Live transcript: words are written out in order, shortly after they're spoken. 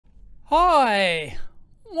Hi.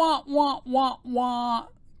 Wah, wah, wah, wah.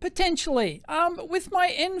 Potentially. With my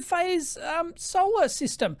Enphase solar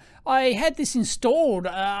system. I had this installed.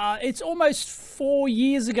 It's almost 4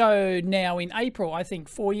 years ago now in April, I think,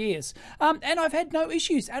 4 years. And I've had no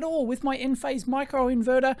issues at all with my Enphase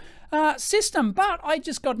microinverter system. But I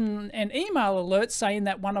just got an email alert saying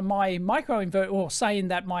that one of my saying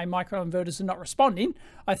that my microinverters are not responding.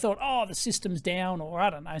 I thought, oh, the system's down, or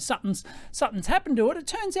I don't know, something's happened to it. It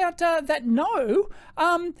turns out that no.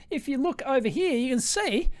 If you look over here, you can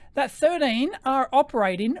see that 13 are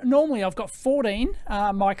operating. Normally I've got 14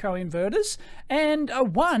 microinverters, and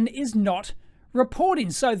one is not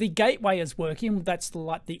reporting. So the gateway is working. That's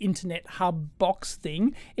like the internet hub box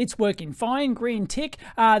thing. It's working fine. Green tick.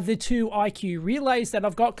 The two IQ relays that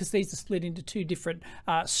I've got, because these are split into two different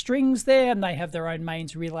strings there, and they have their own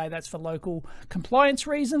mains relay. That's for local compliance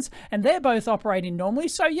reasons, and they're both operating normally.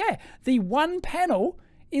 So yeah, the one panel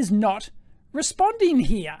is not responding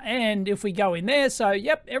here. And if we go in there, so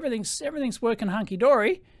yep, everything's working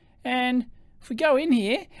hunky-dory. And if we go in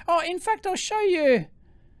here, oh, in fact, I'll show you.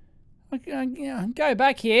 Go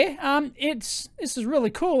back here. This is really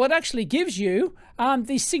cool. It actually gives you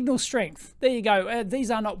the signal strength. There you go.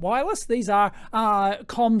 These are not wireless. These are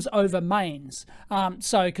comms over mains.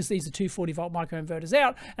 So because these are 240-volt microinverters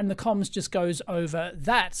out, and the comms just goes over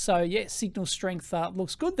that. So yeah, signal strength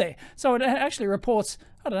looks good there. So it actually reports.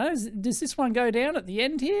 I don't know. Does this one go down at the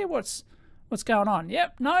end here? What's going on?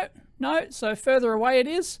 Yep. No. So further away it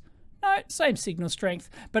is. No, same signal strength,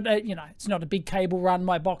 but you know, it's not a big cable run.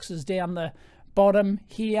 My box is down the bottom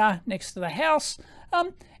here next to the house.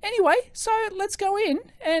 Anyway, so let's go in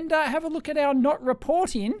and have a look at our not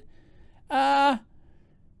reporting microinverter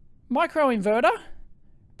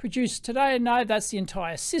produced today. No, that's the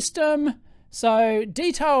entire system. So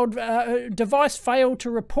detailed device failed to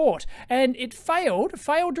report, and it failed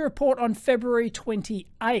to report on February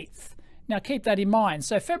 28th. Now keep that in mind.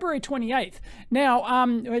 So February 28th. Now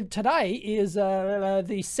today is the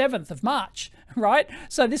 7th of March, right?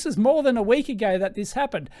 So this is more than a week ago that this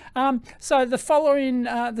happened. So the following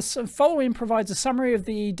provides a summary of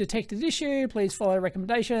the detected issue. Please follow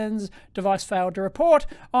recommendations. Device failed to report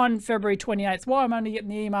on February 28th. Why am I only getting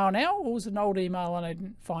the email now? Or was it an old email and I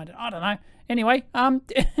didn't find it? I don't know. Anyway,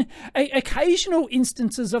 occasional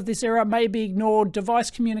instances of this error may be ignored.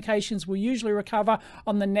 Device communications will usually recover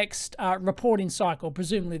on the next reporting cycle.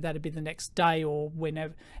 Presumably that'd be the next day or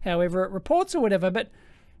whenever, however it reports or whatever. But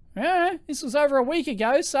this was over a week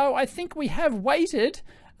ago, so I think we have waited.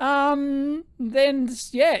 Then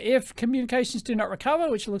yeah, if communications do not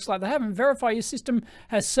recover, which looks like they haven't, verify your system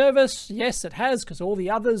has service. Yes, it has, because all the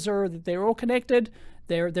others they're all connected.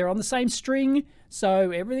 They're on the same string, so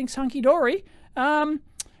everything's hunky-dory.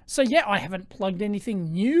 So yeah, I haven't plugged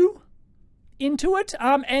anything new into it,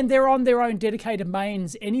 and they're on their own dedicated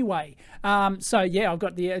mains anyway. So yeah, I've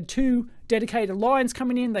got the two dedicated lines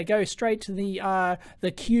coming in. They go straight to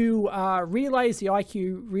the Q relays, the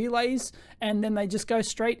IQ relays, and then they just go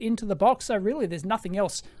straight into the box. So really, there's nothing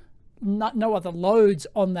else. No other loads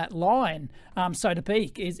on that line, so to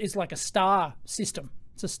speak. It's like a star system.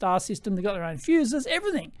 It's a star system. They've got their own fuses,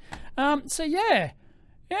 everything. So yeah,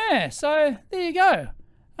 so there you go.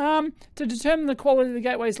 To determine the quality of the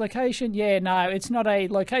gateway's location, yeah, no, it's not a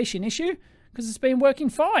location issue because it's been working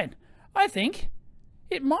fine. I think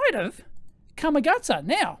it might have Kamagutsa.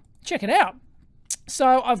 Now, check it out.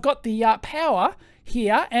 So I've got the power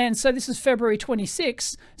here, and so this is February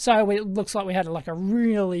 26th. So it looks like we had like a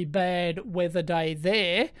really bad weather day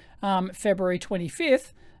there. February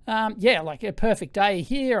 25th. Yeah, like a perfect day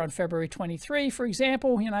here on February 23, for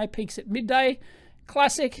example. You know, peaks at midday.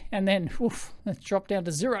 Classic, and then oof, it's dropped down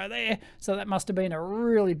to 0 there, so that must have been a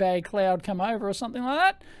really bad cloud come over or something like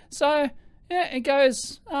that. So yeah, it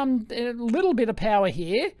goes a little bit of power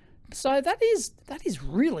here, so that is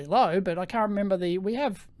really low, but I can't remember we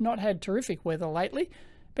have not had terrific weather lately.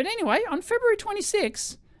 But anyway, on February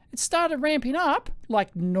 26th it started ramping up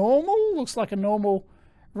like normal. Looks like a normal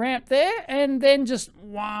ramp there, and then just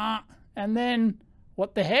wah, and then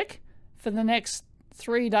what the heck, for the next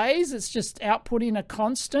 3 days it's just outputting a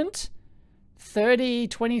constant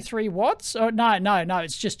 23 watts. Oh no,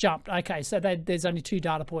 it's just jumped. Okay, so there's only 2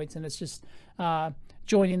 data points, and it's just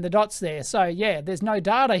joining the dots there. So yeah, there's no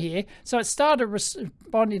data here. So it started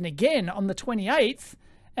responding again on the 28th,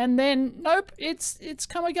 and then nope, it's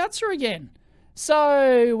Kamagutsa again.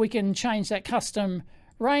 So we can change that custom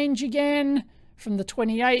range again from the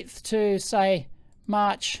 28th to say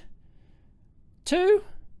March 2,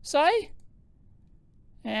 say.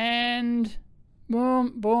 And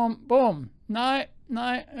boom, boom, boom. No,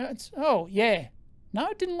 it's, oh yeah, No,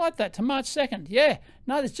 it didn't like that to March 2nd. Yeah,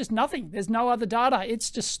 no, there's just nothing. There's no other data. It's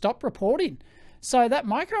just stopped reporting. So that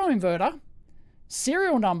microinverter,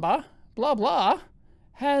 serial number, blah, blah,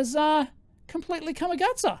 has completely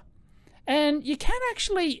kamikaze. And you can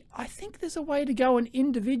actually, I think there's a way to go and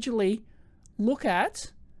individually look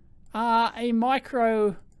at a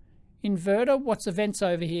microinverter. What's events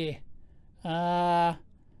over here?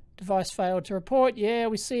 Device failed to report. Yeah,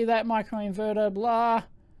 we see that microinverter, blah.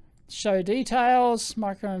 Show details,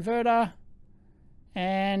 microinverter.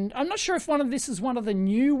 And I'm not sure if this is one of the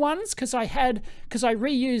new ones, because I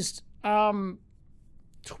reused,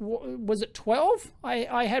 was it 12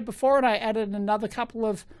 I had before, and I added another couple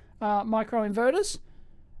of microinverters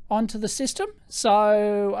onto the system.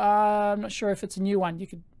 So I'm not sure if it's a new one. You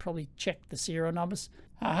could probably check the serial numbers.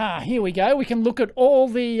 Aha, here we go. We can look at all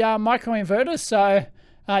the microinverters. So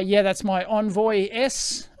yeah, that's my Envoy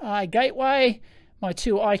S gateway, my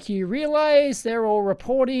 2 IQ relays. They're all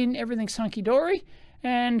reporting, everything's hunky-dory.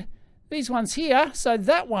 And these ones here, so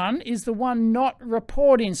that one is the one not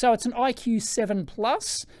reporting. So it's an IQ 7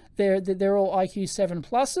 Plus. They're all IQ 7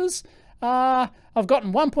 Pluses. I've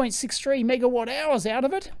gotten 1.63 megawatt hours out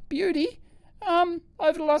of it. Beauty.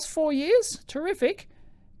 Over the last 4 years. Terrific.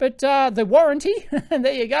 But the warranty, and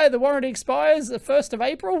there you go, the warranty expires the 1st of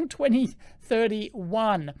April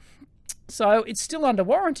 2031. So it's still under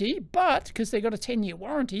warranty, but because they've got a 10-year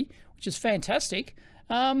warranty, which is fantastic.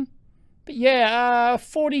 But yeah,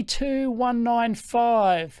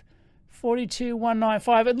 42195.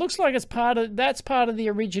 42195. It looks like it's that's part of the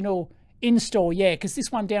original install, yeah, because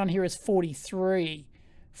this one down here is 43,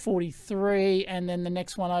 and then the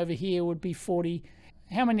next one over here would be 40.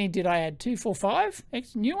 How many did I add? 2, 4, 5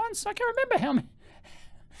 new ones? I can't remember how many.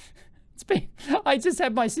 I just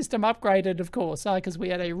had my system upgraded, of course, because we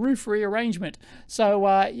had a roof rearrangement.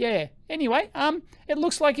 So yeah, anyway, it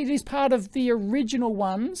looks like it is part of the original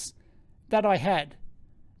ones that I had.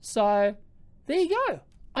 So there you go.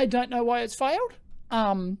 I don't know why it's failed.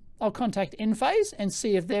 I'll contact Enphase and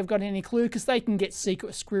see if they've got any clue, because they can get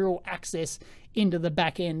secret squirrel access into the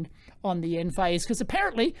back end on the Enphase. Because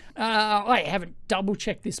apparently, I haven't double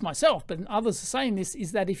checked this myself, but others are saying this,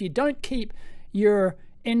 is that if you don't keep your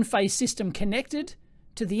Enphase system connected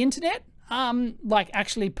to the internet, like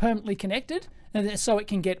actually permanently connected, and so it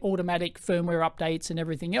can get automatic firmware updates and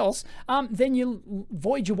everything else, then you'll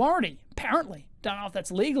void your warranty, apparently. Don't know if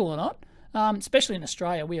that's legal or not. Especially in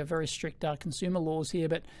Australia, we have very strict consumer laws here.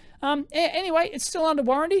 But anyway, it's still under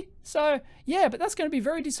warranty. So yeah, but that's going to be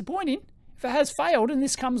very disappointing if it has failed. And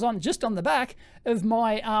this comes on just on the back of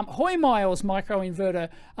my Hoymiles microinverter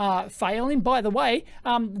failing. By the way,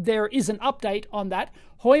 there is an update on that.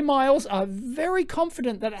 Hoymiles are very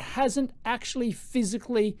confident that it hasn't actually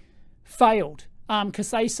physically failed.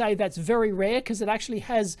 Because they say that's very rare, because it actually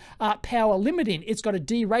has power limiting. It's got a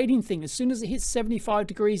derating thing. As soon as it hits 75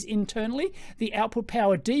 degrees internally, the output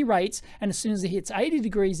power derates, and as soon as it hits 80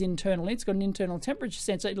 degrees internally, it's got an internal temperature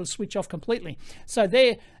sensor, it'll switch off completely. So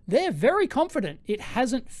they're very confident it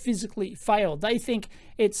hasn't physically failed. They think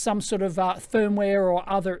it's some sort of firmware or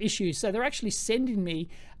other issue. So they're actually sending me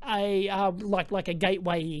a like a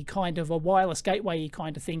gateway kind of, a wireless gateway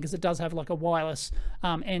kind of thing, because it does have like a wireless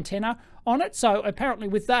antenna on it. So apparently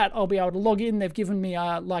with that, I'll be able to log in. They've given me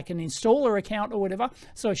like an installer account or whatever,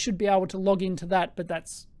 so I should be able to log into that. But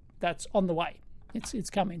that's on the way. It's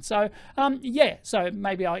coming. So yeah, so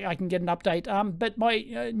maybe I can get an update. But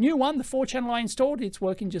my new one, the 4-channel I installed, it's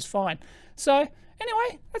working just fine. So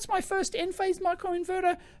anyway, that's my first Enphase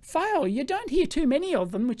microinverter fail. You don't hear too many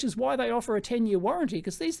of them, which is why they offer a 10-year warranty,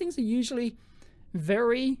 because these things are usually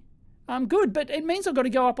very good. But it means I've got to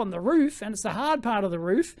go up on the roof, and it's the hard part of the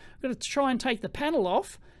roof. I've got to try and take the panel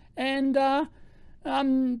off and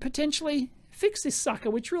potentially fix this sucker,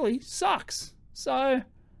 which really sucks. So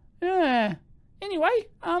yeah. Anyway,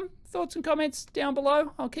 thoughts and comments down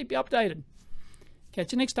below. I'll keep you updated.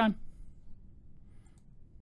 Catch you next time.